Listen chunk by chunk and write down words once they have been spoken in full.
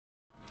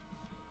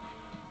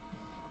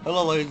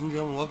Hello ladies and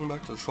gentlemen, welcome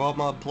back to 12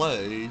 Mod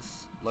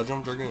Plays Legend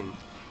of Dragoon.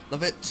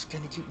 Levitz,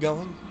 can you keep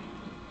going?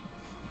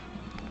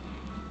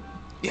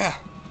 Yeah!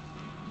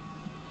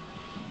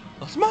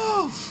 Let's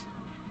move!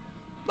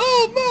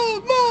 Move,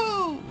 move,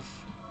 move!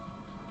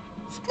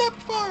 Snap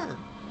fire!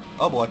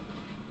 Oh boy.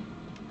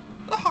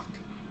 Lock!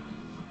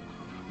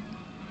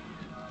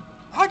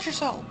 Hide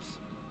yourselves!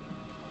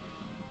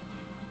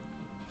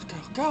 Let's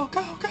go,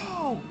 go, go,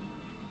 go!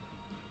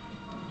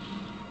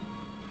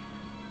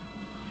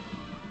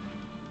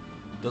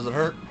 Does it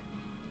hurt?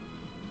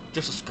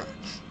 Just a scratch.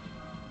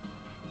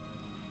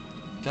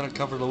 Gotta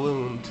cover the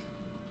wound.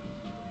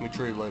 Let me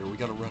trade later, we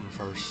gotta run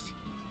first.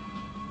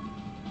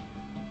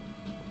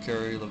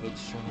 Carry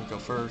Levitz, trying to go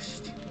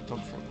first.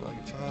 Don't treat me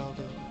like a child.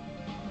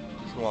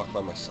 I can walk by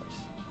myself.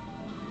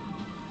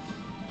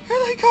 Here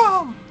they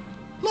come!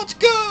 Let's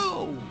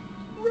go!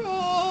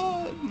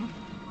 Run!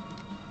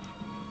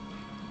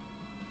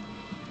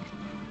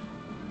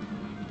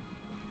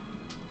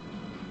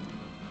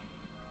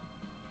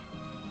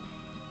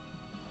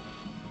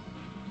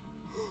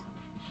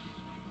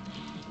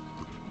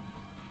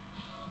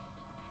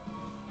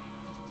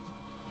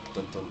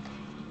 Dun dun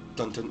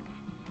dun dun.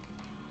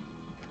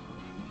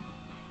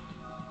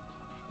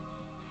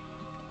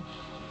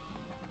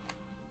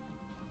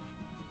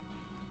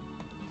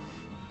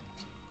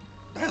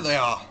 There they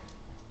are.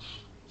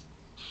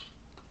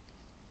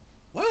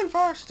 Win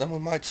first, then we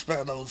might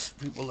spare those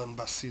people in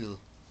Bastille.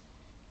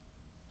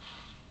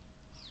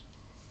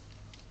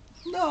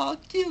 No,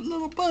 cute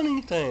little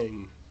bunny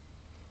thing.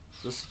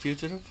 Is this a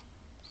fugitive?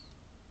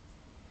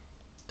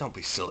 Don't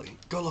be silly.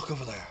 Go look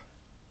over there.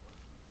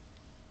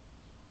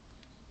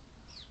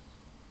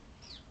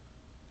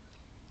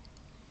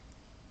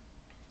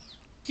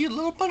 Cute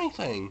little bunny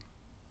thing.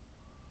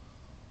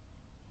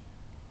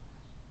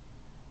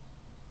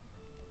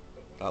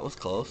 That was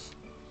close.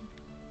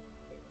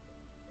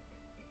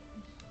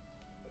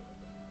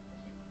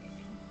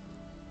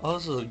 Oh,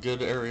 this is a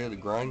good area to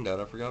grind at.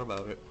 I forgot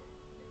about it.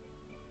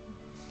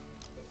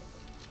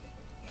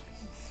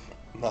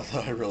 Not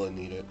that I really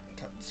need it.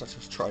 Got such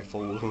a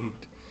trifle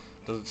wound.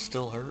 Does it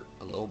still hurt?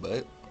 A little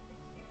bit.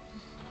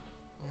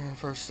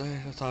 First day,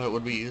 I thought it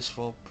would be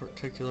useful,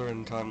 particular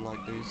in time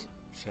like these.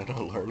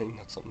 Shadow learning,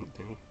 that's something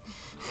new.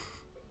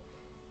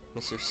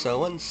 Mr.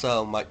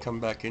 So-and-so might come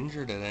back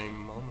injured at any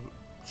moment.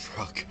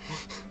 Truck.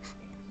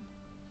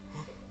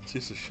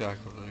 Just a shack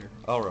over there.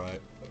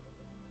 Alright.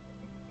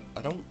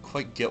 I don't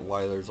quite get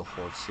why there's a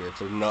horse here.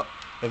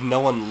 If no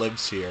one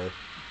lives here.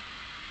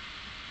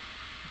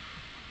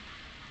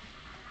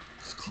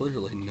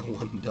 Clearly no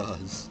one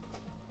does.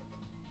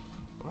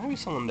 Maybe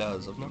someone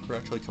does. I've never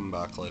actually come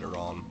back later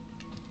on.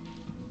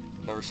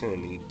 Never seen a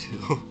need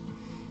to.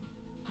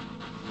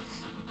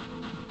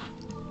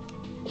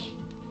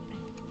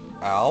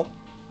 Ow.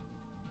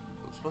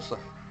 I'm supposed to...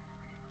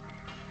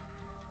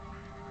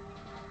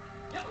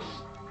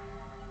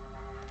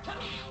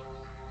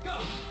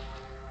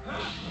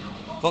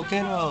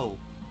 Volcano!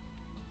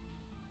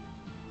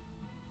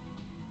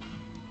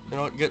 You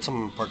know what? Get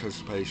some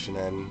participation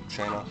in,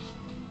 Shayna.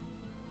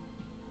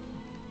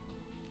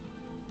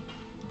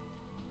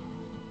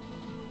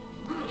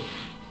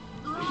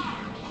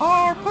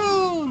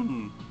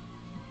 Harpoon!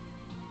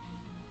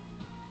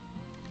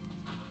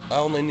 I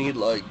only need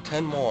like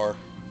 10 more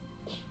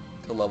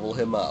to level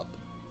him up.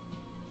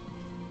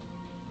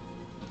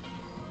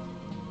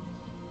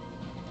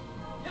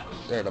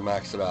 There, to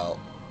max it out.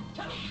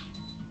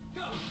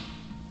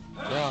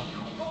 Yeah.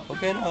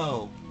 Okay,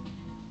 no.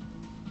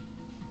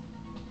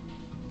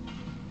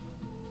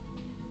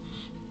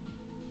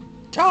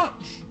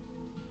 Touch!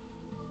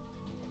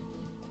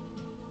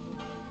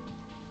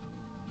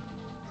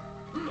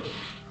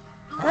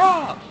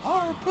 Hurrah!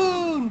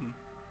 Harpoon!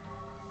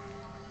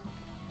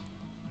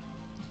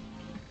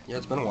 Yeah,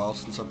 it's been a while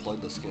since I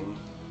played this game.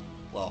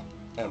 Well,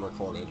 and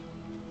recorded.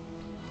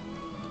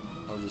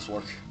 I was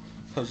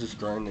just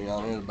grinding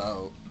on it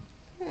about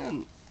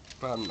an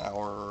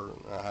hour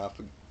and a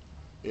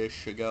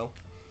half-ish ago.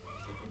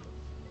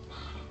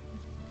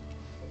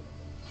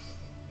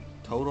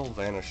 Total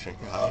vanishing.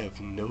 I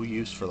have no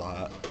use for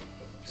that.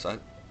 So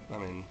I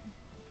mean,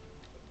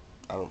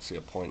 I don't see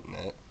a point in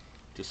it.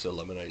 Just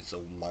eliminates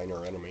a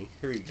minor enemy.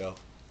 Here you go.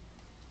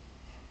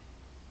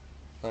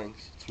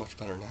 Thanks. It's much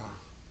better now.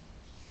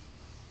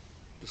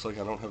 Just like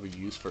I don't have a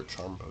use for a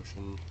charm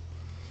potion.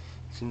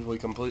 Seems we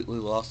completely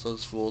lost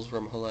those fools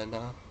from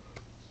Helena.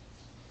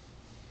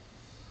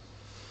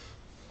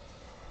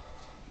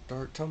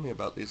 Dart, tell me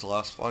about these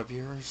last 5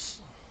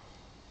 years.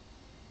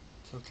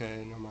 It's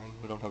okay, never mind.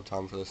 We don't have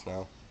time for this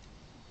now.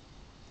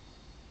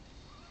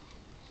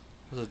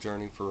 It was a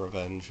journey for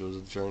revenge. It was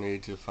a journey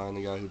to find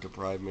the guy who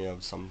deprived me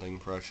of something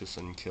precious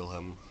and kill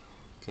him.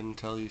 Couldn't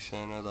tell you,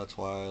 Shanna, that's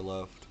why I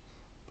left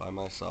by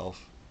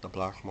myself. The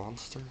Black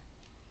Monster?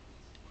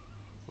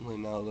 Only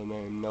now the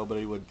name.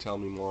 Nobody would tell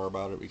me more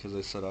about it because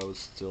they said I was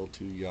still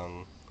too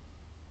young.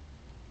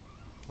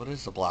 What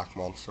is the Black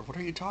Monster? What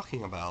are you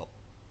talking about?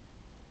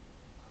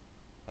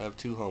 I have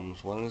 2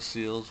 homes. One is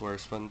Seals, where I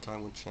spend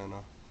time with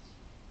Shanna.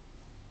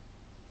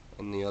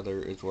 and the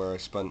other is where I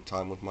spent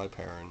time with my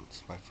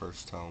parents, my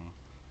first home,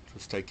 which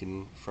was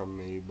taken from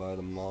me by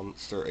the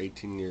monster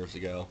 18 years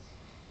ago.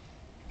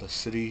 The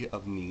city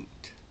of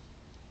Neat.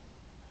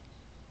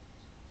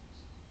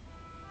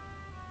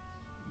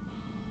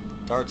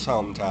 Dart's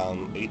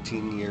hometown,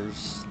 18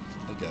 years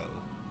ago.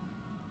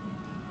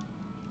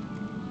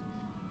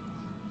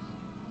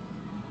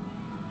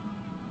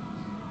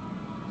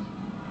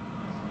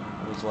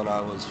 It was when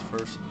I was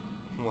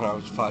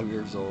 5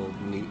 years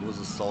old. Neat was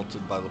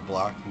assaulted by the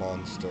Black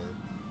Monster.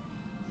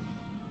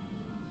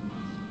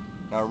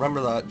 Now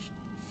remember that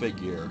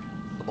figure,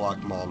 the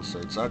Black Monster.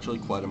 It's actually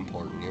quite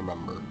important, you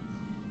remember.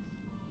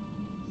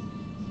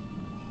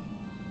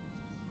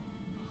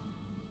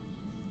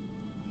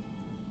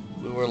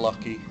 We were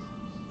lucky.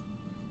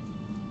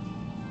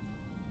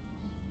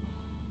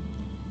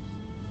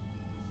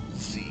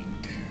 Zeke,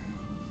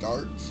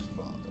 Dart's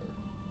father,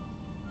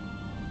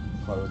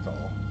 if I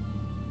recall.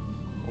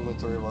 Only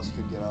 3 of us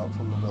could get out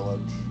from the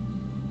village.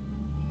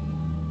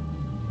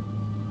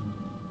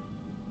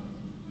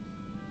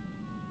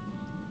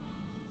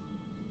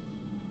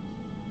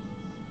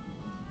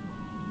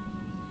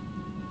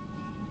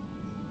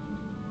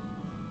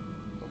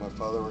 But my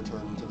father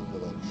returned to the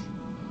village.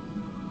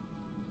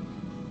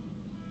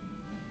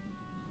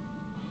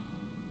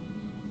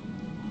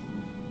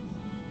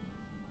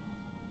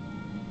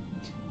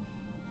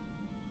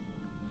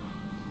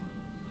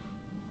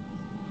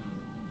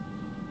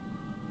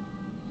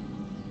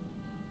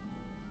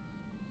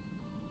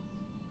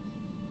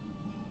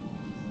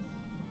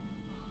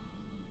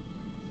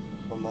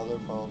 My mother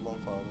followed my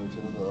father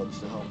to the village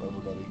to help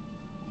everybody.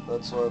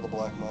 That's where the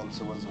Black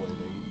Monster was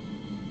waiting.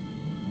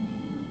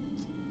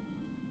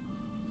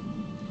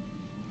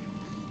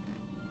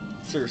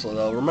 Seriously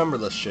though, remember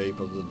the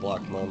shape of the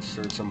Black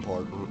Monster, it's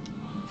important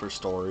for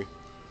story.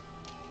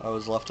 I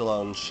was left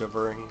alone,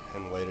 shivering,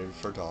 and waited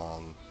for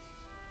dawn.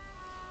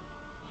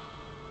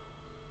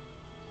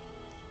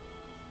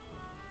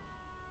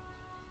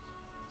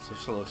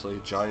 This looks like a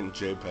giant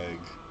JPEG.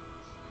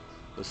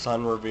 The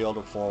sun revealed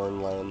a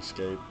foreign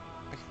landscape.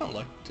 I kinda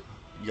liked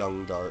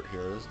young Dart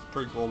here. This is a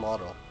pretty cool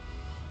model.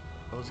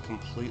 It was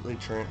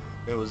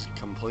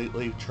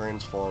completely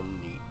transformed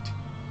Neat.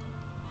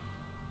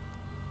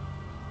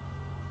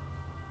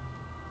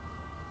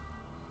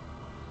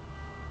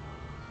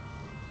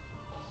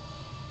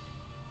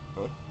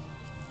 Huh?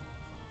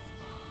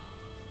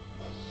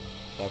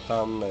 I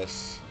found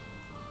this.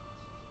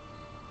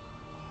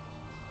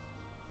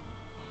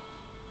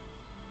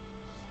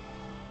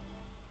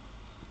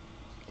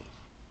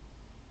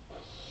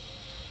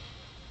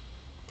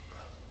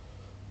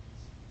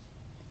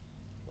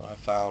 I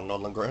found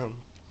on the ground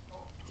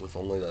with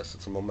only this.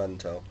 It's a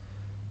memento.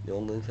 The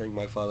only thing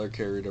my father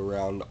carried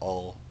around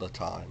all the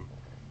time.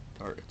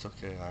 Dart, it's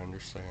okay, I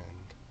understand.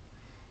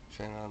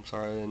 Shanna, I'm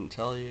sorry I didn't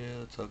tell you.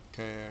 It's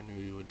okay, I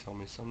knew you would tell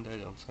me someday.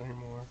 Don't say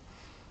anymore.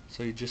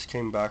 So you just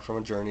came back from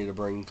a journey to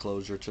bring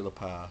closure to the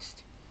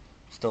past.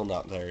 Still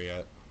not there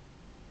yet.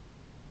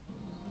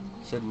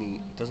 Said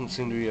Neat. Doesn't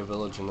seem to be a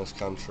village in this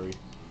country.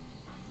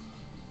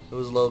 It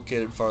was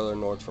located farther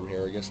north from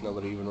here. I guess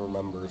nobody even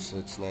remembers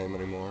its name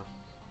anymore.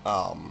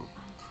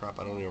 Crap,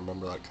 I don't even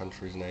remember that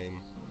country's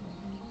name.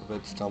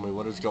 Vits, tell me,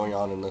 what is going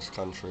on in this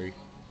country?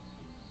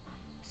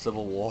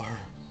 Civil war.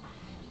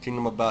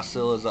 Kingdom of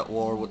Basil is at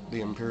war with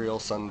the Imperial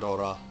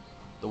Sandora.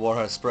 The war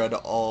has spread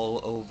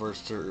all over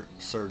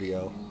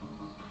Serdio.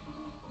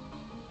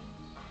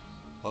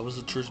 Why was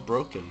the truce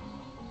broken?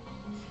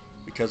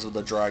 Because of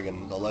the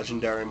dragon. The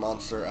legendary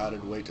monster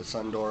added weight to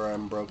Sandora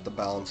and broke the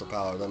balance of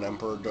power. Then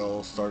Emperor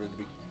Dole started to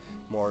be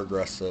more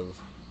aggressive.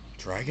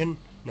 Dragon?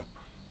 No.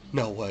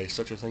 No way.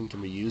 Such a thing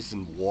can be used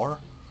in war?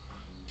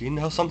 Do you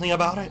know something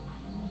about it?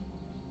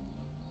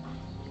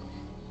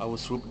 I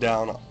was swooped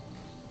down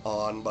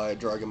on by a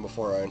dragon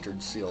before I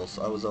entered Seals.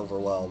 I was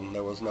overwhelmed.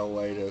 There was no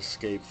way to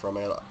escape from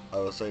it. I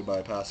was saved by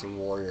a passing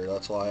warrior.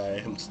 That's why I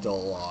am still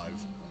alive.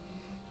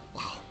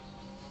 Wow.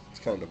 It's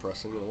kind of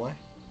depressing in a way.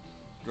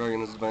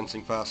 Dragon is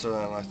advancing faster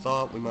than I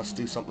thought. We must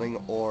do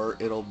something or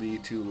it'll be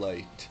too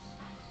late.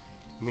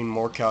 You mean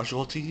more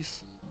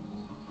casualties?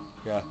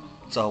 Yeah,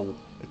 it's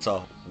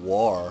a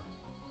war.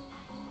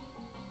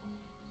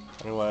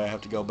 Anyway, I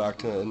have to go back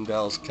to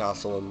Indel's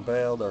castle in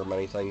Vale. There are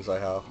many things I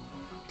have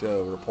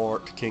to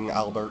report to King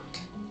Albert.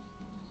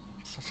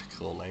 Such a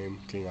cool name,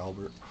 King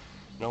Albert.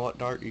 You know what,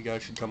 Dart? You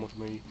guys should come with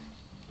me.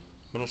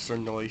 Minister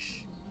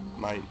Noish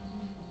might...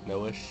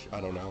 Noish? I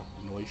don't know.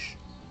 Noish?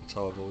 That's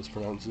how I've always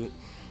pronounced it.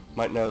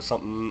 Might know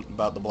something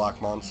about the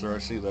Black Monster. I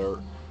see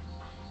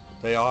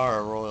they are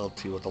a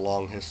royalty with a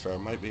long history. I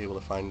might be able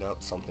to find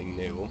out something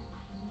new.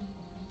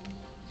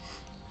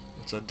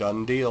 It's a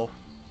done deal.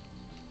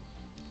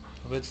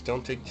 Hobbits,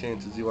 don't take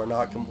chances. You are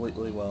not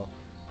completely well.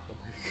 You'll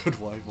be a good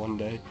wife one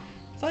day.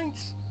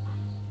 Thanks.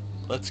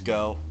 Let's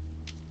go.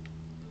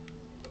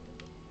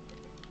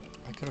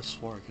 I could have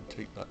swore I could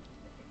take that.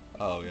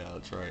 Oh yeah,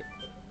 that's right.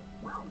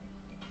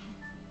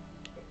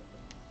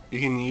 You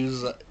can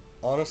use...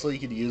 Honestly, you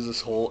could use this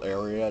whole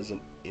area as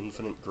an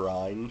infinite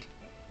grind.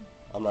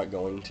 I'm not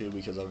going to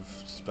because I've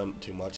spent too much